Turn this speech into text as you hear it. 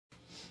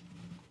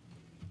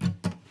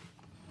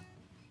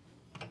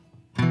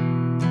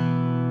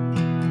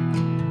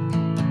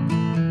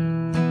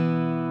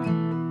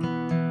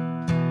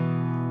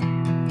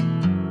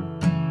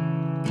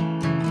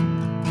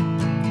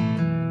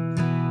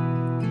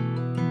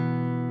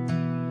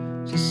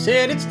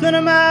said it's none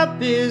of my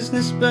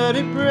business, but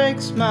it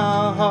breaks my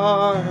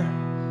heart.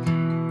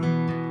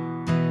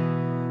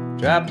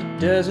 Dropped a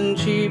dozen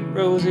cheap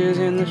roses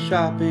in the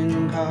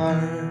shopping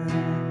cart.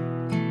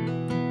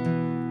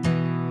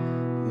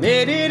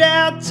 Made it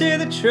out to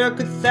the truck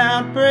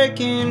without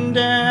breaking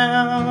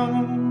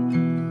down.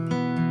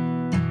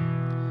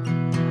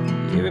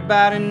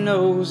 Everybody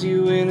knows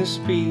you in a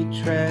speed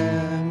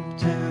trap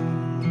town.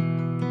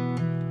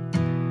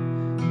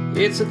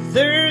 It's a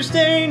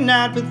Thursday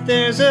night, but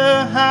there's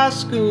a high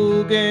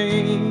school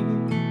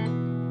game.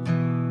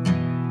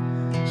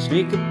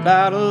 Sneak a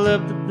bottle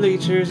up the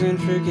bleachers and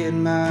forget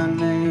my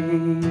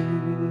name.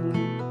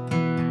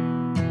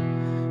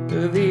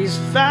 These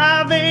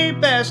 5A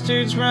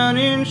bastards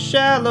running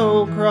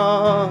shallow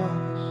cross.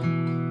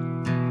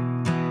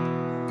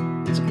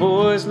 It's a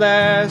boy's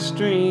last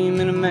dream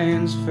and a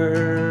man's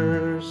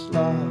first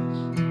loss.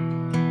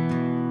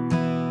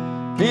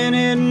 And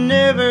it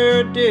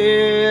never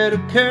did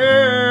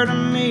occur to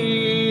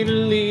me to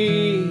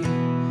leave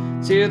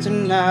till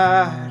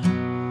tonight.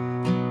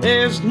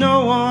 There's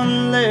no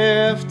one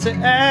left to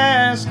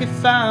ask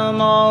if I'm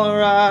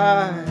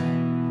alright.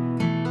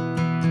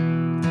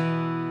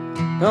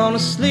 Gonna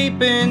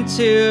sleep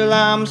until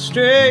I'm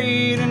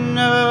straight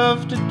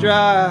enough to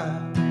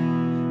drive,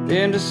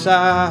 then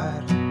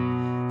decide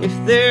if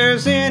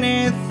there's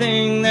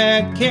anything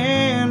that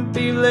can't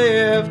be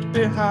left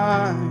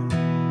behind.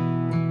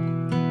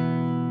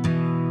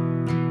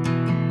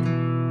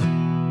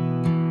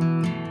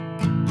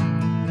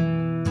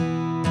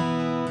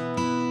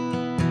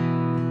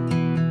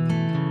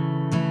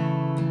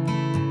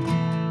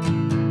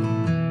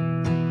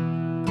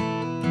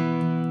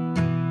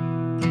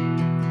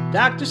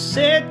 Doctor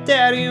said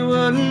Daddy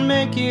wouldn't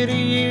make it a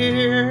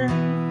year.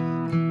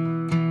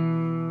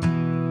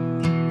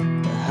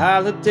 The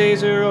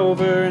holidays are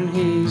over and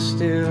he's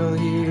still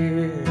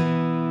here.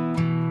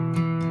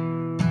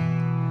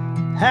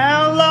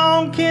 How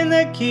long can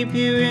they keep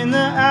you in the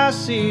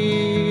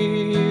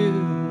ICU?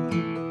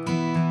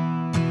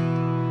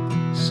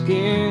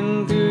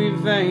 Skin through your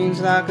veins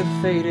like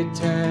a faded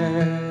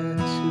tattoo.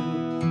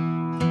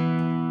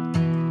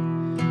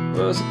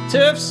 Was a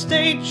tough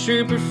state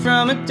trooper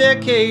from a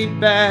decade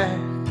back,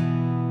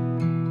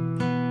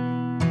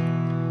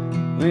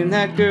 when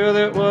that girl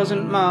that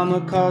wasn't mama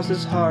caused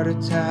his heart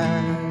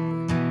attack.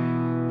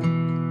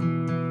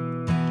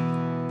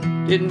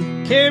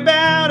 Didn't care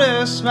about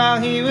us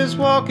while he was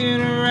walking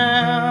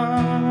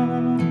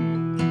around,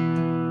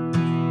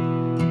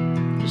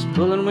 just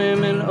pulling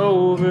women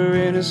over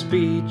in a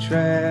speed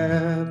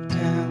trap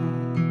town.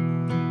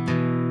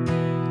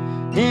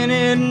 And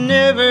it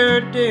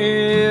never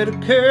did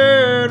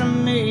occur to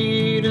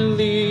me to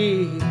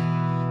leave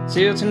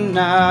till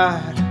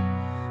tonight,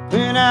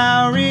 when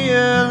I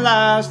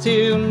realized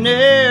he'll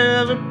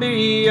never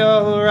be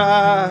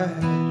alright.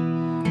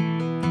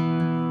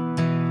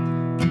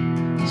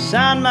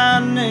 Sign my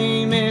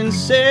name and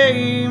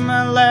say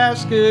my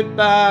last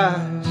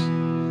goodbyes,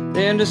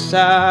 then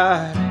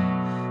decide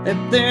that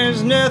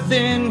there's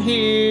nothing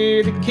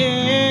here that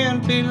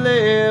can't be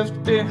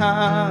left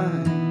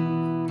behind.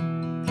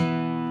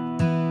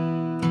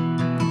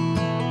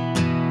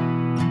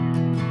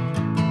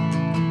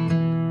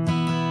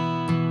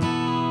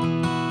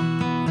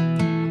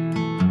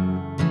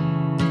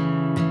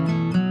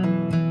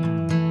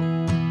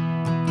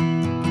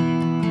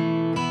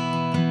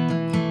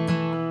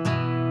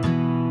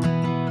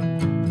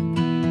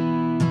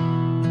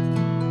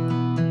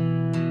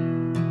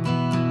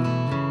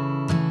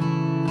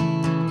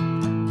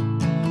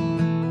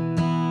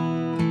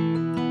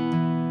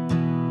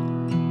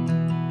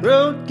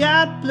 Road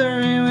got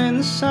blurry when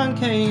the sun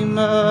came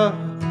up,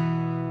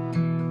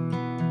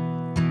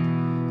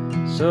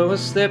 so I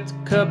slept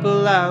a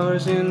couple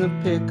hours in the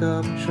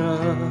pickup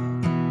truck.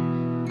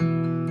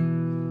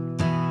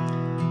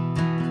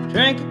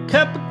 Drank a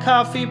cup of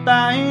coffee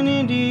by an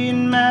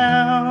Indian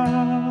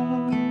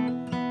mound,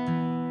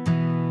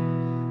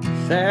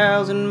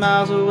 1,000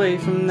 miles away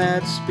from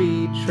that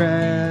speed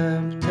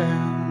trap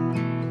town.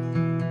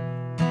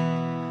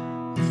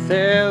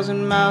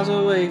 1,000 miles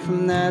away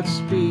from that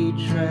speed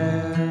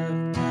trap.